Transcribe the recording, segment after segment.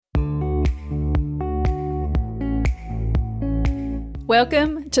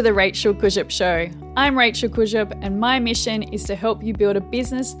Welcome to the Rachel Kujup Show. I'm Rachel Kujup, and my mission is to help you build a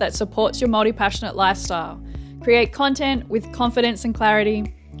business that supports your multi-passionate lifestyle, create content with confidence and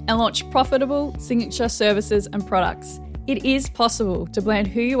clarity, and launch profitable signature services and products. It is possible to blend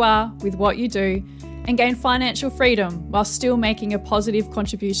who you are with what you do and gain financial freedom while still making a positive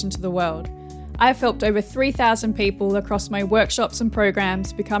contribution to the world. I've helped over 3,000 people across my workshops and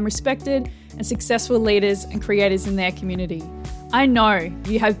programs become respected and successful leaders and creators in their community. I know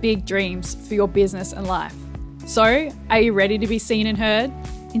you have big dreams for your business and life. So, are you ready to be seen and heard?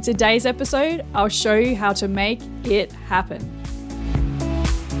 In today's episode, I'll show you how to make it happen.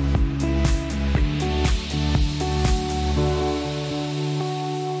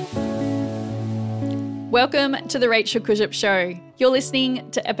 Welcome to the Rachel Kujup Show. You're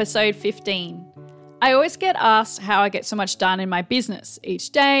listening to episode 15. I always get asked how I get so much done in my business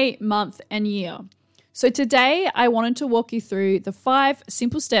each day, month, and year. So today I wanted to walk you through the 5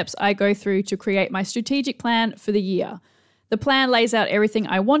 simple steps I go through to create my strategic plan for the year. The plan lays out everything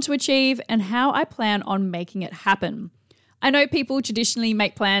I want to achieve and how I plan on making it happen. I know people traditionally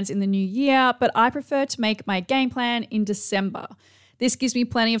make plans in the new year, but I prefer to make my game plan in December. This gives me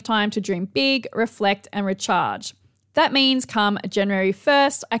plenty of time to dream big, reflect, and recharge. That means come January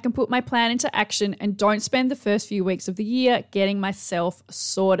 1st, I can put my plan into action and don't spend the first few weeks of the year getting myself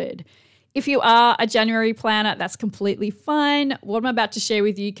sorted. If you are a January planner, that's completely fine. What I'm about to share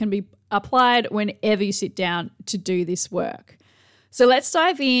with you can be applied whenever you sit down to do this work. So let's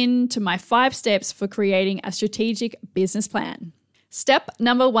dive into my 5 steps for creating a strategic business plan. Step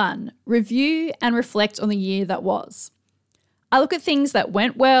number 1, review and reflect on the year that was. I look at things that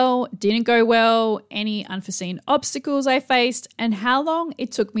went well, didn't go well, any unforeseen obstacles I faced, and how long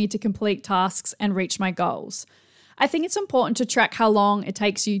it took me to complete tasks and reach my goals. I think it's important to track how long it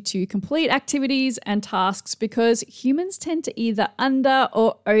takes you to complete activities and tasks because humans tend to either under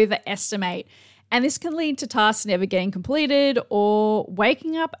or overestimate, and this can lead to tasks never getting completed or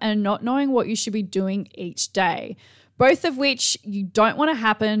waking up and not knowing what you should be doing each day, both of which you don't want to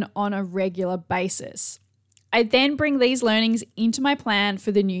happen on a regular basis. I then bring these learnings into my plan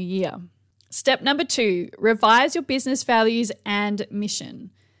for the new year. Step number 2, revise your business values and mission.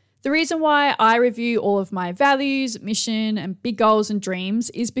 The reason why I review all of my values, mission, and big goals and dreams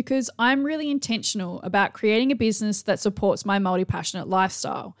is because I'm really intentional about creating a business that supports my multi-passionate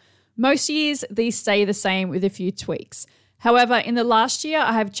lifestyle. Most years, these stay the same with a few tweaks. However, in the last year,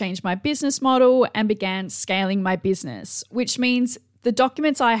 I have changed my business model and began scaling my business, which means the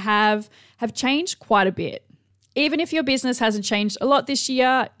documents I have changed quite a bit. Even if your business hasn't changed a lot this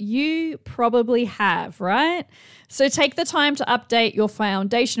year, you probably have, right? So take the time to update your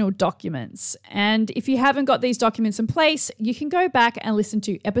foundational documents. And if you haven't got these documents in place, you can go back and listen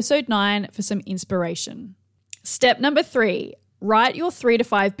to episode 9 for some inspiration. Step number 3, write your 3 to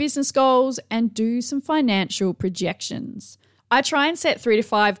 5 business goals and do some financial projections. I try and set 3 to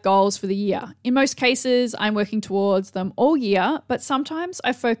 5 goals for the year. In most cases, I'm working towards them all year, but sometimes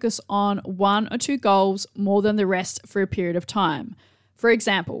I focus on 1 or 2 goals more than the rest for a period of time. For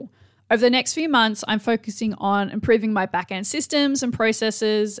example, over the next few months, I'm focusing on improving my back-end systems and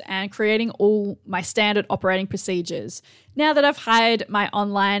processes and creating all my standard operating procedures now that I've hired my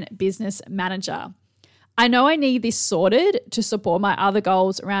online business manager. I know I need this sorted to support my other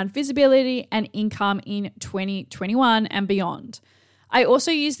goals around visibility and income in 2021 and beyond. I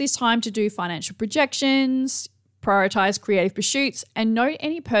also use this time to do financial projections, prioritize creative pursuits, and note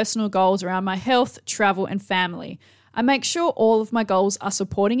any personal goals around my health, travel, and family. I make sure all of my goals are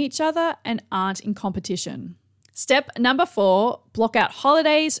supporting each other and aren't in competition. Step number 4, block out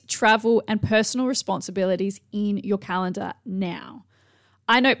holidays, travel, and personal responsibilities in your calendar now.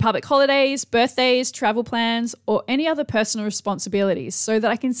 I note public holidays, birthdays, travel plans, or any other personal responsibilities so that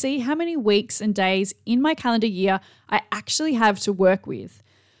I can see how many weeks and days in my calendar year I actually have to work with.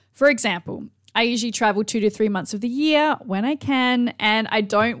 For example, I usually travel 2 to 3 months of the year when I can, and I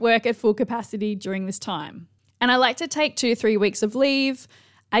don't work at full capacity during this time. And I like to take 2 to 3 weeks of leave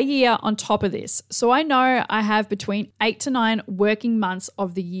a year on top of this, so I know I have between 8 to 9 working months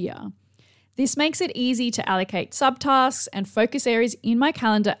of the year. This makes it easy to allocate subtasks and focus areas in my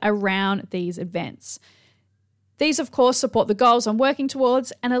calendar around these events. These, of course, support the goals I'm working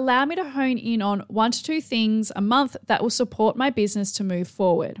towards and allow me to hone in on 1 to 2 things a month that will support my business to move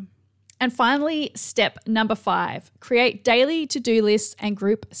forward. And finally, step number 5, create daily to-do lists and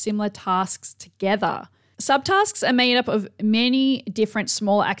group similar tasks together. Subtasks are made up of many different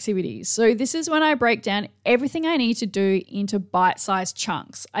small activities. So this is when I break down everything I need to do into bite-sized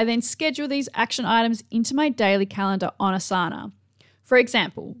chunks. I then schedule these action items into my daily calendar on Asana. For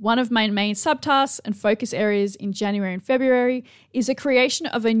example, one of my main subtasks and focus areas in January and February is the creation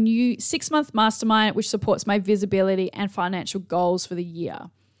of a new 6-month mastermind which supports my visibility and financial goals for the year.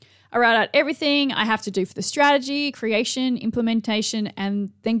 I write out everything I have to do for the strategy, creation, implementation,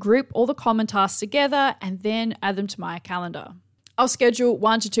 and then group all the common tasks together and then add them to my calendar. I'll schedule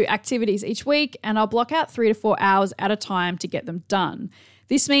 1 to 2 activities each week and I'll block out 3 to 4 hours at a time to get them done.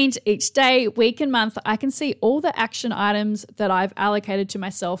 This means each day, week, and month, I can see all the action items that I've allocated to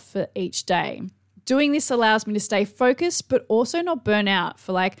myself for each day. Doing this allows me to stay focused, but also not burn out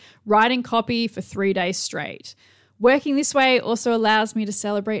for writing copy for 3 days straight. Working this way also allows me to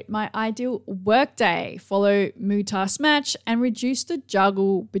celebrate my ideal work day, follow mood task match, and reduce the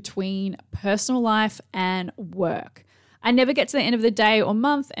juggle between personal life and work. I never get to the end of the day or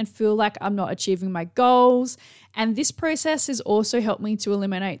month and feel like I'm not achieving my goals. And this process has also helped me to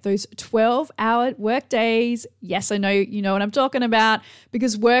eliminate those 12-hour work days. Yes, I know you know what I'm talking about,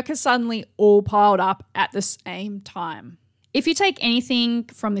 because work has suddenly all piled up at the same time. If you take anything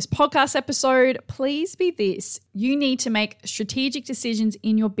from this podcast episode, please be this. You need to make strategic decisions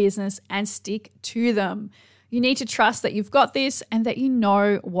in your business and stick to them. You need to trust that you've got this and that you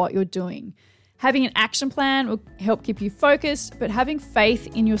know what you're doing. Having an action plan will help keep you focused, but having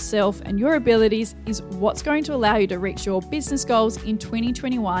faith in yourself and your abilities is what's going to allow you to reach your business goals in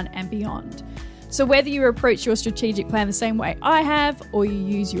 2021 and beyond. So whether you approach your strategic plan the same way I have, or you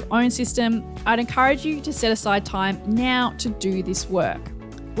use your own system, I'd encourage you to set aside time now to do this work.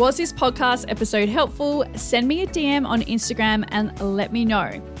 Was this podcast episode helpful? Send me a DM on Instagram and let me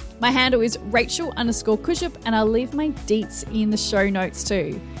know. My handle is Rachel_Kushup and I'll leave my deets in the show notes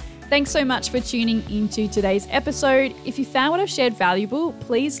too. Thanks so much for tuning into today's episode. If you found what I've shared valuable,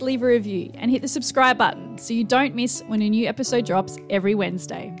 please leave a review and hit the subscribe button so you don't miss when a new episode drops every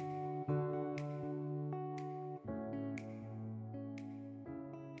Wednesday.